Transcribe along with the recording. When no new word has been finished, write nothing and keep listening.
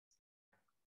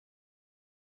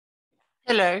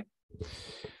Hello.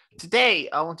 Today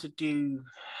I want to do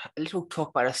a little talk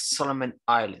about the Solomon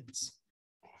Islands.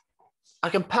 I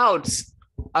compiled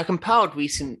I compiled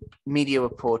recent media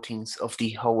reportings of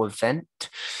the whole event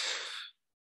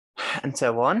and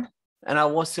so on. And I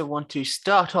also want to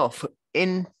start off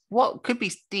in what could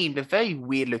be deemed a very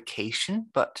weird location,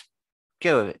 but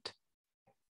go with it.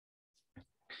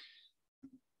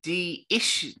 The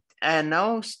issue, and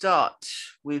I'll start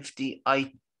with the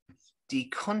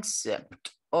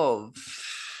concept of.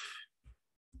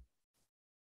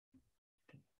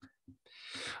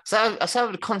 So I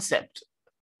start with the concept.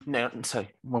 No, sorry,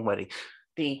 wrong wording.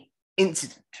 The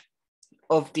incident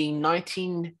of the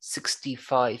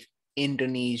 1965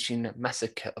 Indonesian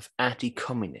massacre of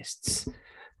anti-communists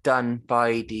done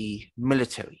by the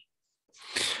military.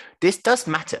 This does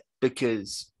matter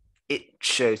because it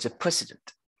shows a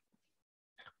precedent.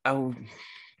 I'll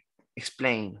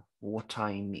explain what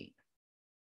I mean.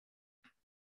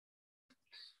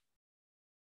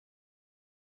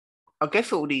 I'll go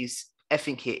through all these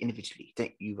everything here individually,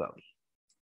 don't you worry.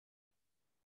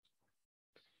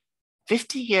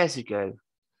 50 years ago,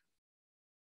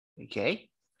 okay,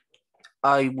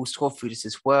 I will scroll through this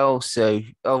as well, so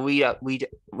I'll read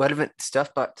relevant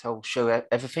stuff, but I'll show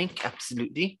everything,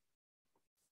 absolutely.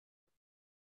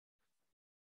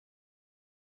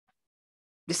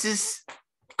 This is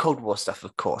Cold War stuff,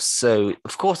 of course, so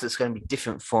of course it's going to be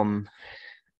different from,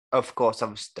 of course,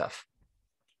 other stuff.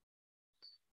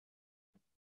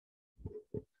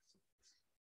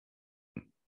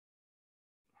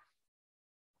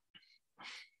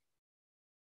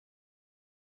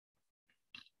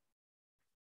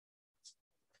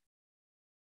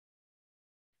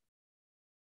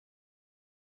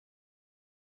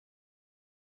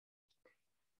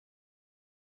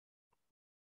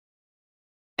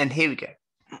 And here we go.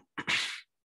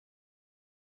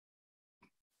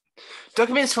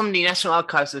 Documents from the National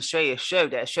Archives of Australia show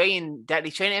that the Australian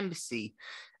Embassy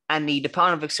and the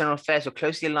Department of External Affairs were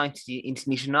closely aligned to the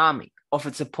Indonesian Army,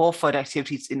 offered support for the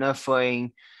activities in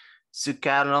overthrowing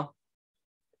Sukarno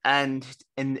and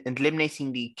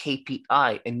eliminating the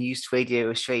KPI, and used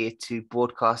Radio Australia to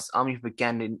broadcast army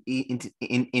propaganda in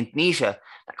Indonesia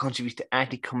that contributes to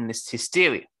anti-communist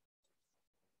hysteria.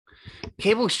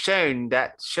 Cables show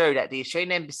that the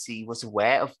Australian Embassy was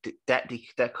aware of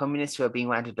that communists were being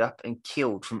rounded up and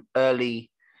killed from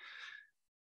early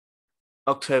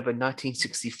October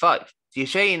 1965. The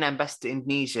Australian ambassador to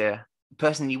Indonesia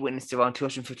personally witnessed around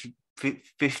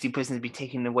 250 prisoners be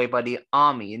taken away by the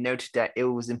army and noted that it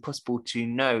was impossible to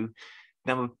know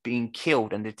the number being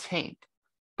killed and detained,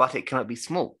 but it cannot be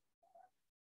small.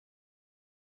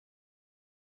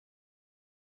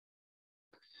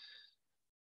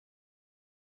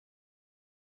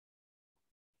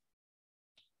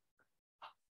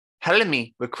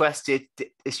 Helmi requested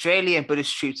the Australian and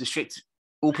British troops restrict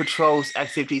all patrols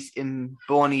activities in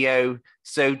Borneo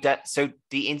so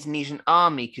the Indonesian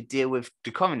army could deal with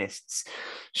the communists.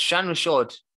 Shan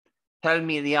assured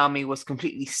Helmi and the army was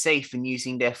completely safe in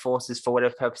using their forces for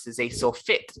whatever purposes they saw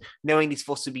fit, knowing these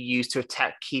forces would be used to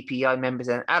attack KPI members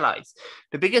and allies.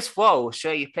 The biggest role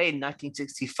Australia played in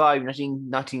 1965 and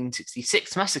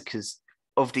 1966 massacres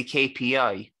of the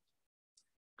KPI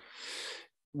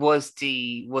was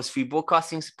through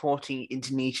broadcasting supporting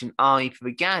Indonesian army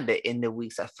propaganda in the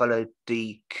weeks that followed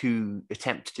the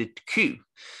attempted coup.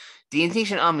 The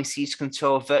Indonesian army seized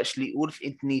control of virtually all of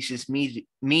Indonesia's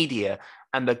media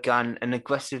and began an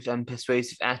aggressive and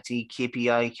persuasive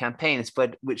anti-KPI campaign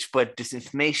which spread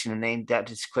disinformation and aimed at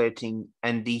discrediting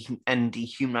and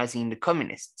dehumanizing the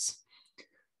communists.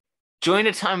 During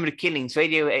the time of the killings,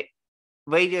 Radio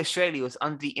Australia was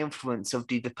under the influence of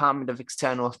the Department of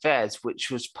External Affairs, which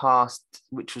was passed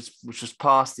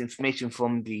information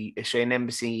from the Australian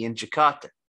Embassy in Jakarta.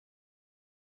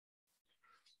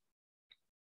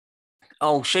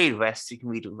 I'll show you the rest. You can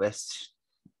read the rest.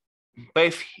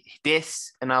 Both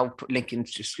this and I'll put a link in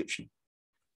the description.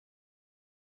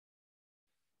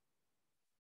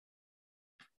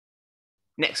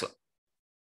 Next one.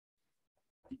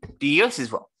 The US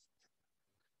as well.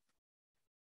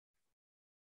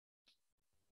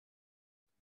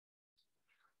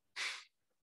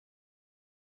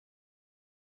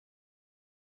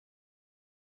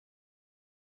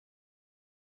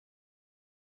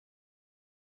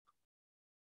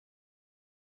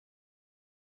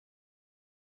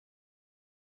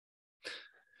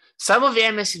 Some of the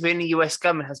embassies within the US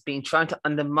government has been trying to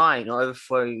undermine or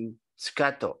overthrow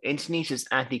Sukarno, Indonesia's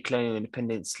anti-colonial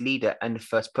independence leader and the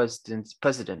first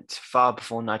president far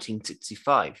before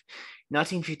 1965. In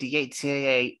 1958,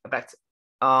 CIA-backed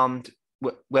armed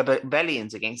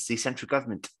rebellions against the central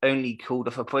government, only called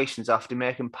off operations after the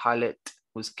American pilot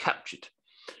was captured.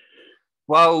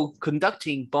 While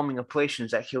conducting bombing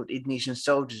operations that killed Indonesian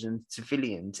soldiers and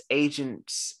civilians,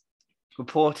 agents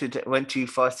reported went to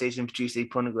far stage and produced a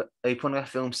pornographic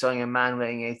film showing a man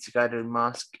wearing a Tagalog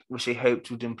mask, which they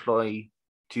hoped would employ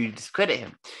to discredit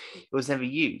him. It was never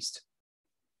used.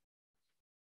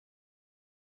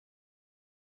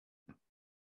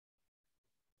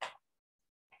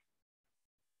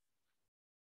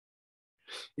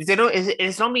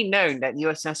 It's normally known that the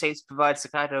US United States provided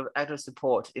psychiatric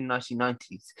support in the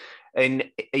 1990s. And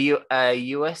a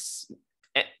US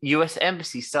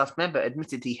Embassy staff member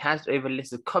admitted he handed over a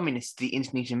list of communists to the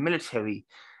Indonesian military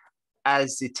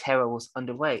as the terror was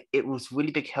underway. It was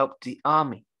really big help to the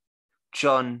army.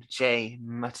 John J.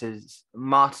 Martyrs,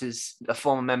 a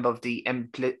former member of the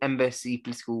embassy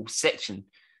political section,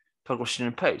 told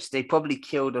Washington Post, they probably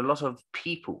killed a lot of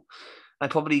people. I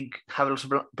probably have a lot of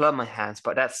blood on my hands,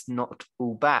 but that's not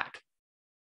all bad.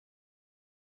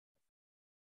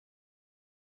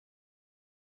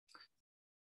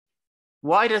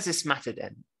 Why does this matter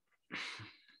then?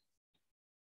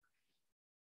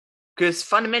 Because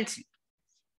fundamentally,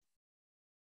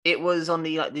 it was on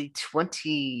the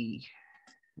 20.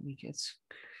 Let me guess.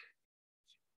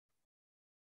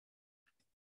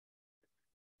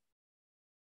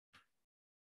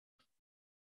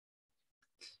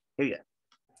 Here we go.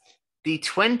 The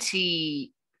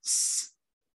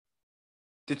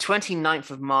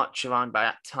 29th of March, around by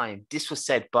that time, this was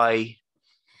said by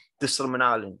the Solomon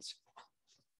Islands.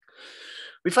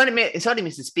 We find it entirely,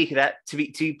 Mr. Speaker, that to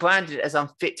be branded as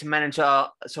unfit to manage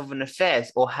our sovereign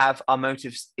affairs or have our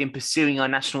motives in pursuing our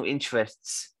national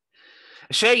interests.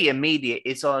 Australia media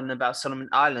is on about Solomon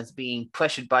Islands being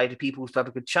pressured by the People's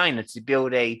Republic of China to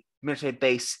build a military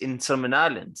base in Solomon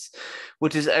Islands,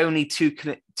 which is only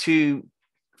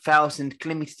 2,000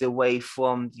 kilometers away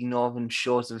from the northern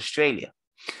shores of Australia.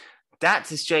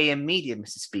 That's Australian media,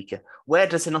 Mr. Speaker. Where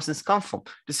does the nonsense come from?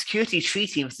 The security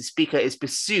treaty, Mr. Speaker, is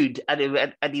pursued at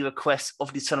the request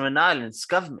of the Solomon Islands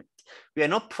government. We are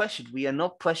not pressured. We are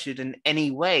not pressured in any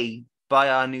way by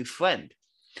our new friend.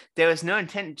 There is no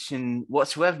intention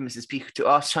whatsoever, Mr. Speaker, to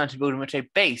ask China to build a military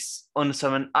base on the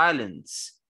Solomon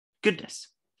Islands. Goodness.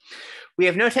 We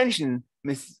have no intention,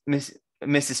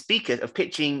 Mr. Speaker, of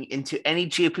pitching into any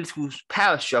geopolitical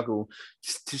power struggle.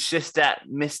 To say that,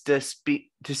 Mr.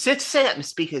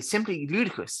 Speaker, is simply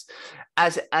ludicrous.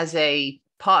 As a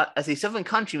sovereign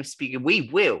country, Mr. Speaker, we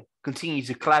will continue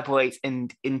to collaborate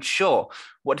and ensure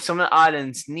what the Solomon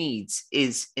Islands needs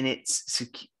is in its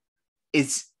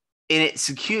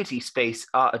security space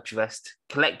are addressed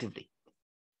collectively.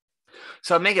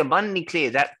 So I make it abundantly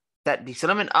clear that the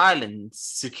Solomon Islands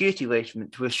security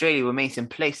arrangement to Australia remains in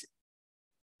place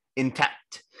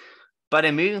intact. But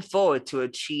in moving forward to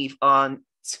achieve our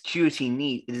security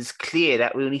need, it is clear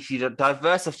that we will need to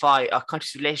diversify our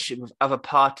country's relationship with other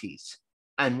parties.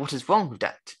 And what is wrong with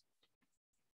that?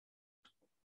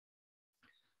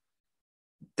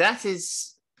 That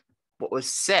is what was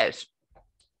said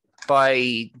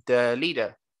by the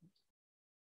leader.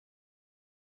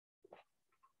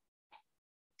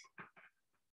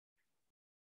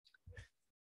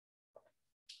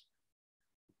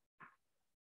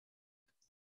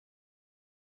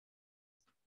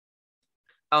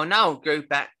 I'll now go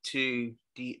back to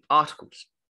the articles.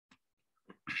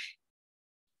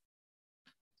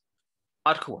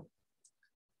 Article 1.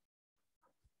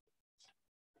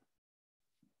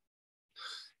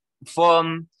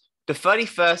 From the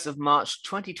 31st of March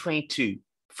 2022,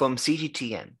 from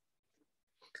CGTN.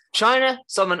 China,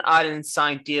 Solomon Islands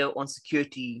signed deal on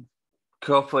security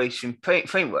cooperation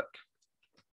framework.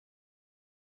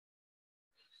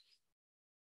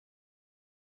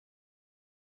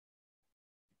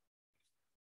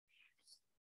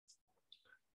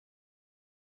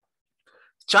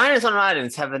 China and Solomon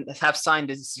Islands have signed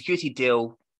a security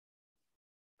deal,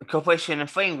 cooperation and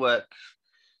framework.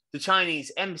 The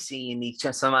Chinese embassy in the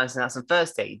Solomon Islands announced on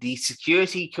Thursday. The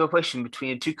security cooperation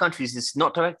between the two countries is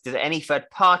not directed at any third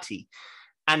party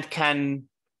and can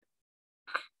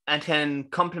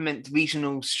complement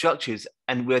regional structures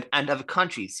and other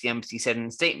countries, the embassy said in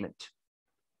a statement.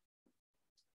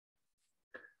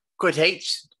 Quote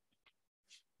H.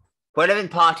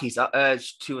 Relevant parties are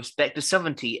urged to respect the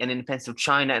sovereignty and independence of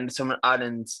China and the Solomon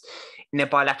Islands in their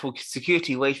bilateral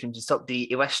security arrangement to stop the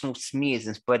irrational smears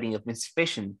and spreading of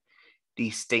misinformation. The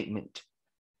statement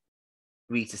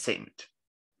reads the statement.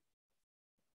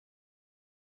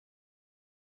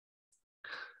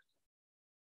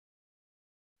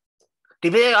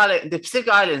 The Pacific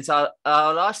Islands are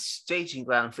our last staging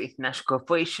ground for international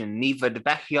cooperation, neither the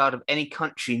backyard of any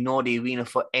country nor the arena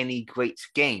for any great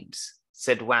games,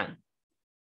 said Wang.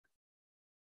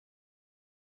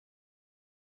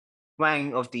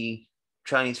 Wang of the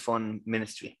Chinese Foreign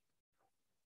Ministry.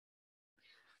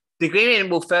 The agreement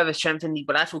will further strengthen the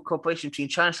bilateral cooperation between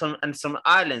China and some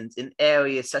islands in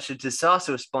areas such as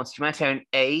disaster response, humanitarian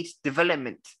aid,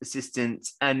 development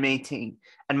assistance, and maintain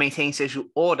social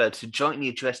order to jointly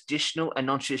address traditional and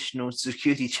non-traditional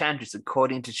security challenges,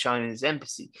 according to China's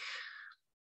embassy.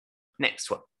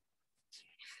 Next one.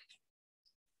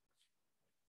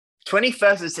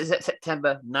 21st of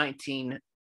September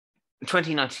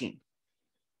 2019.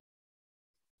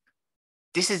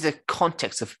 This is the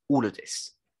context of all of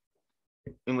this,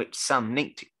 in which some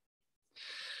link to.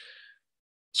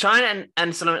 China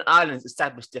and Solomon Islands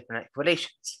established diplomatic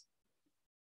relations.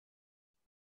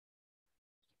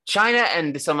 China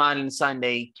and the Solomon Islands signed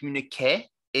a communique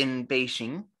in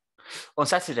Beijing on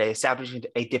Saturday, establishing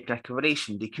a diplomatic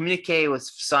relation. The communique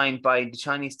was signed by the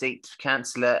Chinese State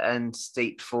Chancellor and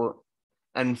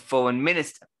Foreign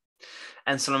Minister,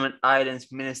 and Solomon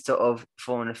Islands Minister of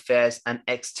Foreign Affairs and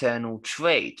External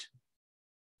Trade.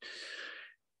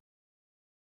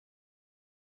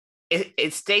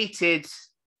 It stated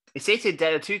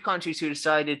that the two countries who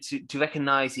decided to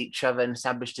recognize each other and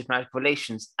establish diplomatic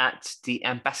relations at the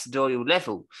ambassadorial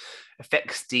level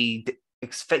affects the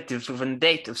expected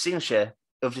date of signature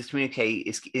of this communique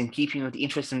is in keeping with the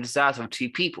interests and desires of two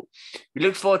people. We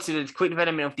look forward to the quick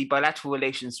development of the bilateral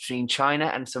relations between China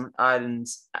and some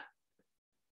islands,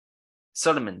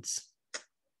 Solomons.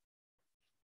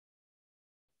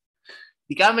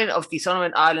 The government of the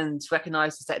Solomon Islands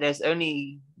recognizes that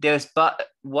there's but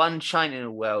one China in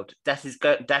the world. That is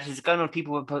government of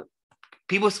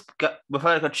People's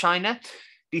Republic of China,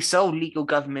 the sole legal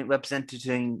government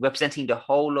representing the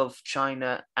whole of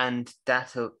China, and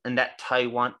that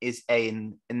Taiwan is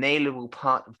an inalienable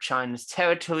part of China's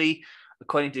territory,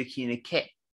 according to the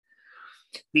communique.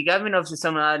 The government of the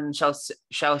Solomon Islands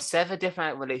shall sever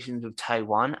diplomatic relations with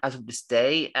Taiwan as of this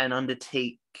day and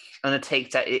undertakes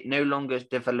that it no longer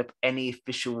develop any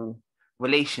official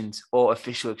relations or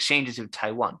official exchanges with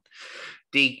Taiwan.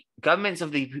 The governments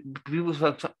of the People's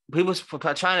Republic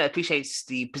of China appreciates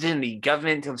the position of the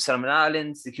government of Solomon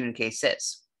Islands, the communique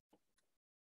says.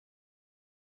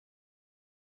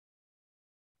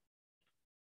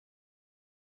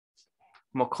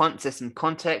 More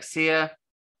context here.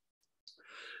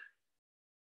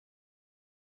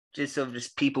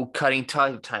 Just people cutting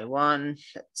ties with Taiwan.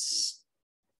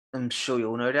 I'm sure you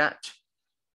all know that.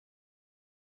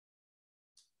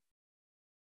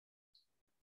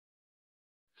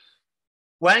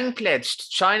 Wang pledged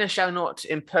China shall not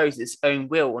impose its own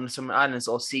will on the Solomon Islands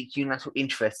or seek unilateral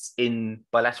interests in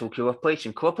bilateral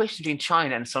cooperation. Cooperation between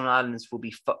China and the Solomon Islands will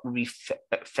be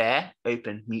fair,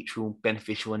 open, mutual,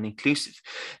 beneficial, and inclusive.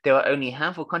 There are only a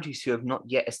handful of countries who have not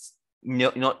yet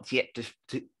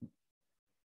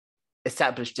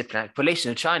established diplomatic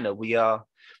relations with China. We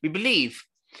believe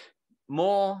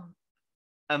more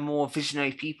and more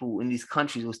visionary people in these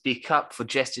countries will speak up for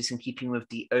justice in keeping with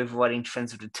the overriding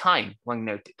trends of the time, Wang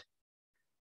noted.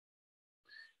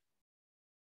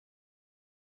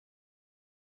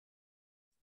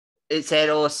 It said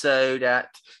also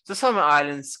that the Solomon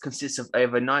Islands consists of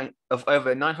over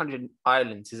 900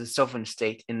 islands, is a sovereign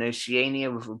state in Oceania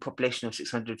with a population of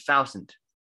 600,000.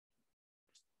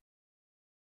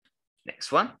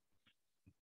 Next one.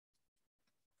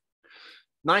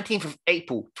 19th of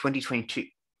April, 2022.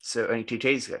 So only 2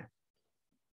 days ago.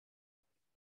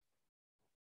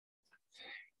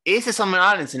 Is the Solomon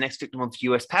Islands the next victim of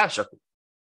US power struggle?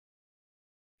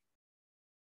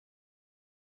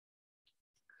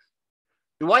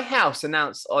 The White House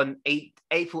announced on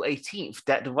April 18th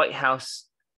that the White House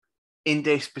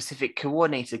Indo-Pacific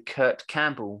Coordinator Kurt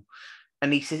Campbell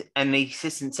and the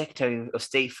Assistant Secretary of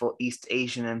State for East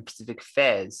Asian and Pacific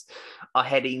Affairs are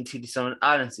heading to the Solomon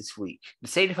Islands this week. The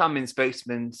State Department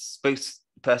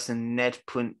spokesperson Ned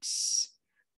Prince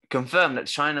confirmed that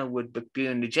China would be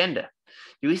on the agenda.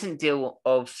 The recent deal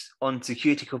on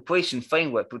security cooperation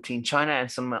framework between China and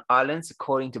Solomon Islands,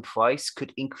 according to Price,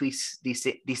 could increase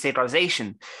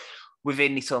destabilization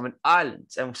within the Solomon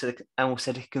Islands and will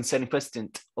set a concerning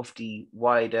precedent of the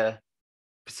wider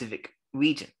Pacific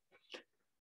region.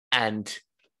 And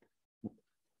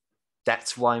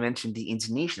that's why I mentioned the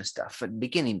Indonesian stuff at the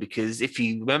beginning, because if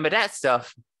you remember that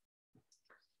stuff,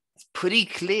 it's pretty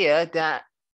clear that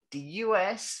the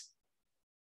US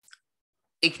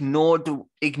ignored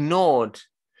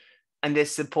and they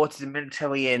supported the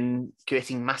military in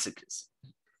committing massacres.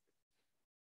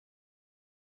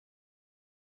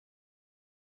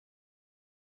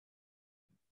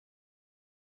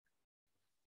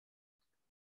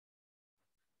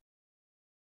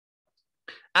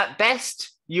 At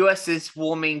best, US's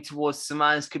warming towards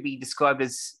Somalians could be described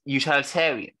as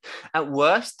utilitarian. At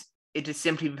worst, it is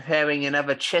simply preparing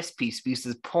another chess piece used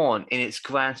as pawn in its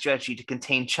grand strategy to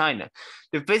contain China.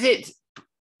 The visit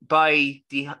by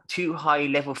the two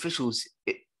high-level officials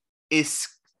is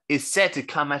said to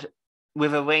come at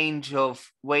with a range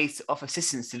of ways of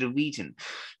assistance to the region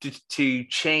to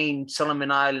change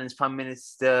Solomon Islands Prime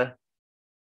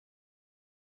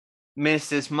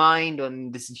Minister's mind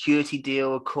on the security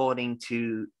deal, according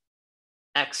to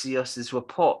Axios's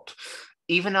report.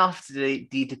 Even after the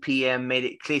PM made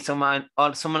it clear Solomon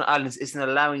Islands isn't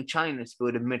allowing China to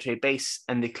build a military base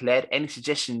and declared any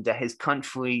suggestion that his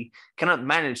country cannot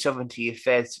manage sovereignty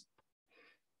affairs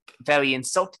very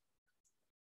insulting.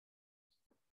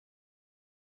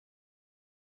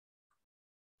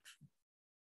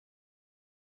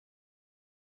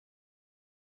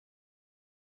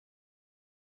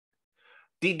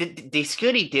 The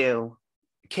security deal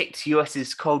kicked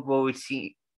US's Cold War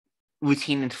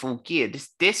routine into full gear.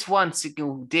 This one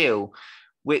single deal,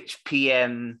 which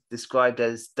PM described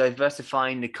as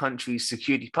diversifying the country's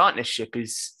security partnership,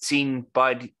 is seen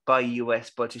by US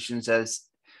politicians as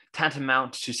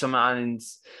tantamount to some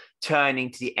islands turning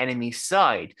to the enemy's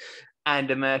side. And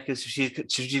America's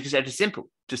strategic set is simple: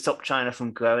 to stop China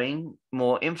from growing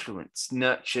more influence,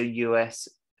 nurture US.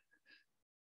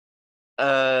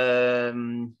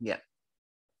 Yeah.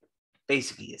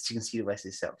 Basically, yes, you can see the rest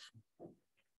itself.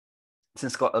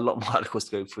 Since it's got a lot more articles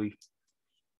to go through.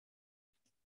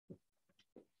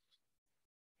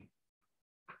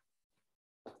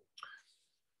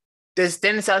 There's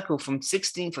then this article from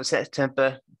 16th of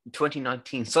September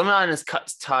 2019. Solomon Islands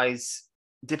cuts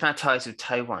diplomatic ties with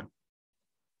Taiwan.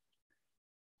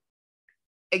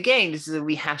 Again, this is a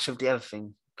rehash of the other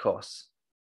thing, of course.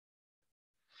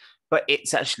 But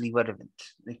it's actually relevant.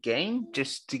 Again,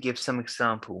 just to give some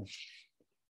example,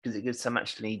 because it gives some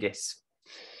actually this.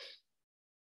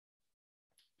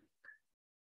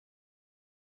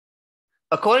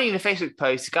 According to the Facebook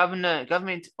post, the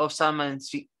government of Solomon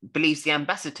believes the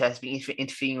ambassador has been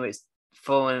interfering with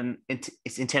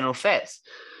its internal affairs.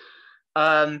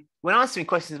 When answering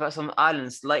questions about some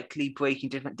islands likely breaking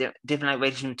diplomatic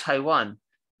relations with Taiwan,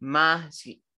 Ma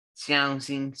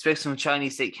Xiangxing, spokesman of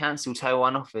Chinese State Council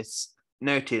Taiwan office,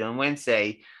 noted on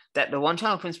Wednesday that the One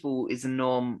China principle is the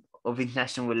norm of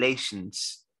international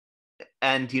relations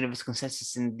and universal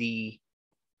consensus in the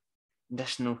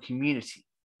international community.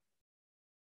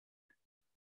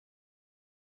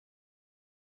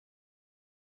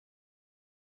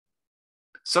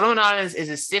 Solomon Islands is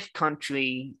a stiff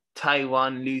country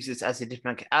Taiwan loses as a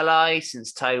diplomatic ally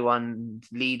since Taiwan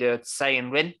leader Tsai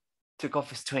Ing-wen took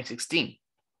office in 2016.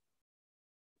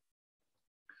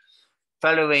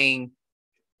 Following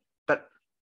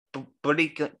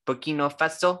Burkina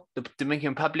Faso, the Dominican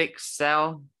Republic,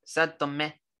 Sao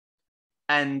Tome,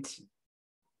 and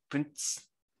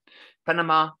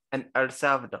Panama and El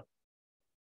Salvador.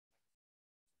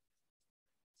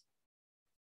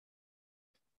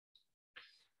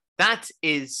 That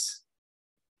is,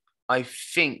 I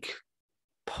think,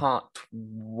 part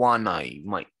one I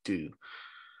might do.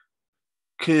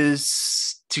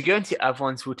 Because to go into the other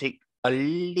ones will take a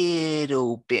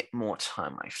little bit more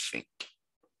time, I think.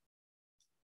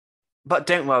 But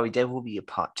don't worry, there will be a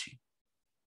part two.